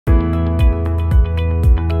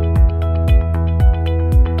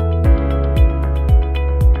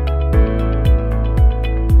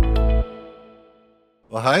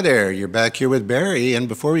Well, hi there. You're back here with Barry. And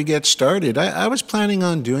before we get started, I was planning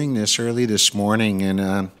on doing this early this morning.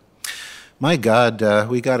 And my God,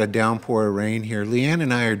 we got a downpour of rain here. Leanne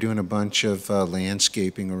and I are doing a bunch of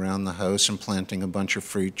landscaping around the house and planting a bunch of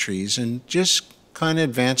fruit trees and just kind of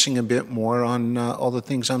advancing a bit more on all the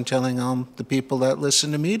things I'm telling the people that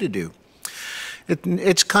listen to me to do.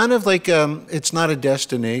 It's kind of like it's not a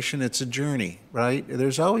destination, it's a journey, right?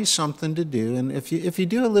 There's always something to do, and if you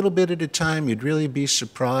do a little bit at a time, you'd really be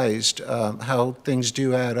surprised how things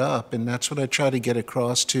do add up, and that's what I try to get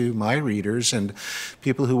across to my readers and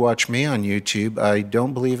people who watch me on YouTube. I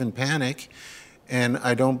don't believe in panic, and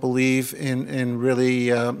I don't believe in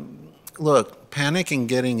really, look, panic and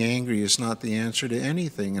getting angry is not the answer to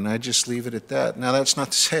anything, and I just leave it at that. Now, that's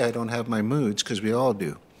not to say I don't have my moods, because we all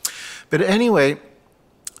do. But anyway,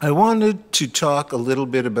 I wanted to talk a little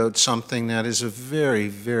bit about something that is a very,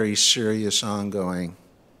 very serious ongoing.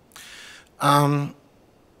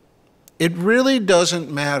 It really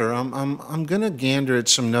doesn't matter. I'm going to gander at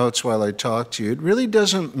some notes while I talk to you. It really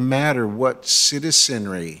doesn't matter what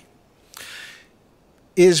citizenry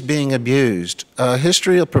is being abused.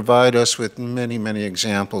 History will provide us with many, many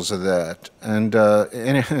examples of that, and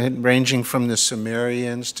ranging from the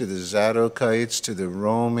Sumerians to the Zadokites to the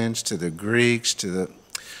Romans to the Greeks to the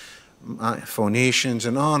Phoenicians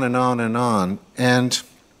and on and on and on. And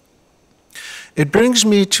it brings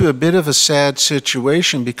me to a bit of a sad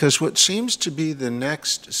situation, because what seems to be the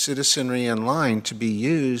next citizenry in line to be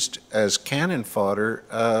used as cannon fodder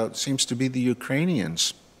seems to be the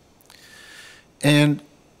Ukrainians. And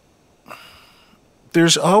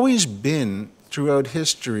there's always been, throughout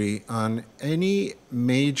history, on any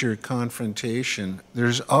major confrontation,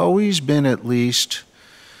 there's always been at least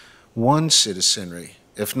one citizenry,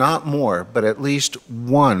 if not more, but at least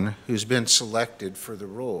one who's been selected for the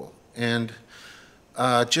role. And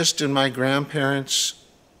just in my grandparents,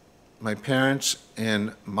 my parents,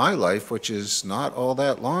 and my life, which is not all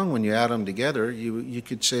that long when you add them together, you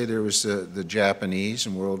could say there was the Japanese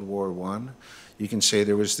in World War I. You can say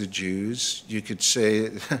there was the Jews. You could say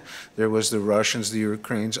there was the Russians, the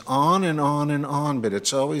Ukrainians, on and on and on, but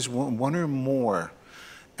it's always one or more.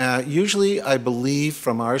 Usually, I believe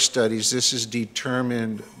from our studies, this is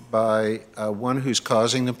determined by one who's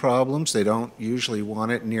causing the problems. They don't usually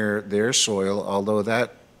want it near their soil, although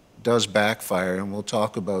that does backfire, and we'll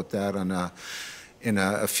talk about that in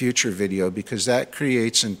a future video, because that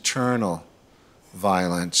creates internal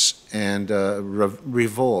violence and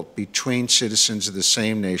revolt between citizens of the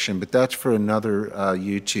same nation, but that's for another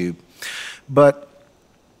YouTube. But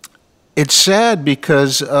it's sad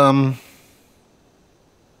because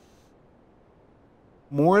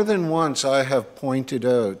more than once I have pointed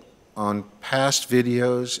out on past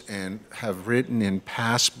videos and have written in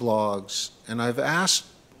past blogs, and I've asked,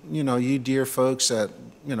 you dear folks that,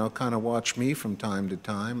 kind of watch me from time to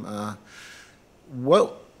time,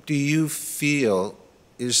 what do you feel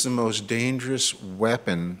is the most dangerous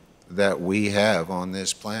weapon that we have on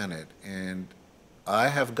this planet? And I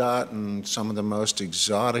have gotten some of the most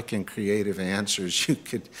exotic and creative answers you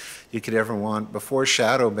could ever want. Before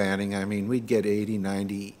shadow banning, I mean, we'd get 80,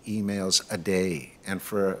 90 emails a day. And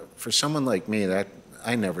for someone like me,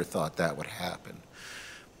 I never thought that would happen.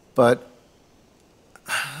 But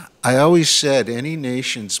I always said any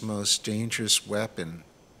nation's most dangerous weapon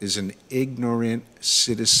is an ignorant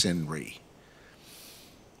citizenry.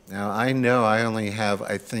 Now, I know I only have,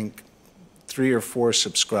 I think, 3 or 4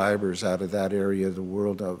 subscribers out of that area of the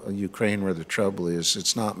world of Ukraine where the trouble is.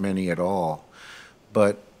 It's not many at all.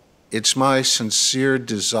 But it's my sincere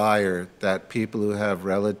desire that people who have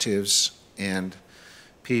relatives and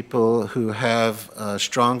people who have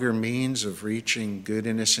stronger means of reaching good,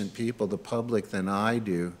 innocent people, the public, than I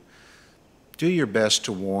do your best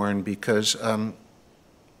to warn, because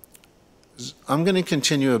I'm going to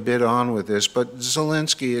continue a bit on with this, but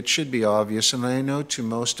Zelensky, it should be obvious, and I know to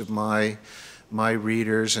most of my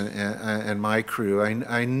readers and my crew,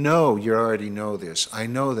 I know you already know this. I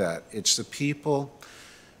know that. It's the people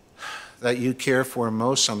that you care for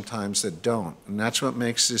most sometimes that don't, and that's what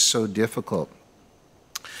makes this so difficult.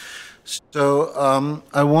 So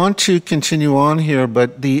I want to continue on here,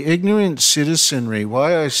 but the ignorant citizenry,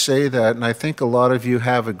 why I say that, and I think a lot of you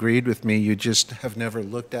have agreed with me, you just have never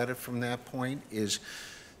looked at it from that point, is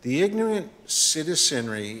the ignorant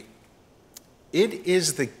citizenry, it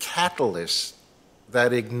is the catalyst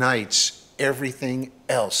that ignites everything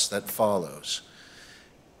else that follows.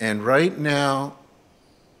 And right now,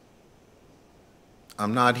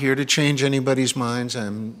 I'm not here to change anybody's minds.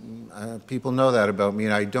 People know that about me,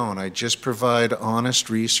 and I don't. I just provide honest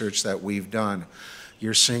research that we've done.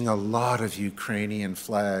 You're seeing a lot of Ukrainian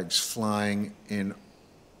flags flying in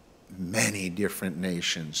many different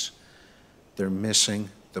nations. They're missing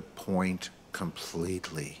the point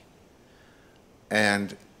completely.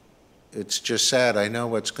 And it's just sad. I know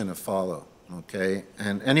what's going to follow, okay?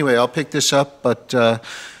 And anyway, I'll pick this up, but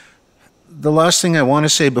the last thing I want to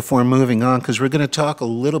say before moving on, because we're going to talk a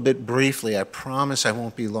little bit briefly, I promise I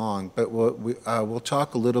won't be long, but we'll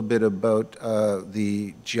talk a little bit about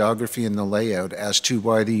the geography and the layout as to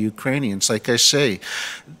why the Ukrainians, like I say,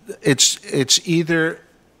 it's either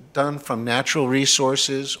done from natural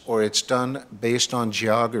resources or it's done based on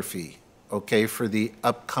geography, okay, for the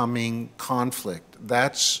upcoming conflict.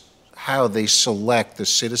 That's how they select the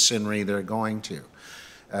citizenry they're going to.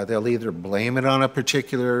 They'll either blame it on a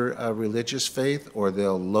particular religious faith, or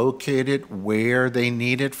they'll locate it where they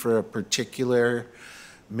need it for a particular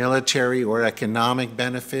military or economic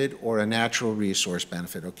benefit or a natural resource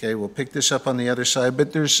benefit. Okay, we'll pick this up on the other side,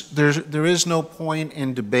 but there is no point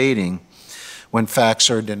in debating when facts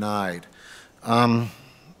are denied.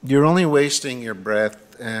 You're only wasting your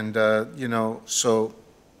breath, and you know, so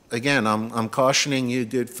again, I'm cautioning you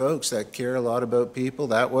good folks that care a lot about people.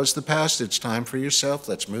 That was the past. It's time for yourself.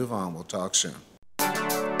 Let's move on. We'll talk soon.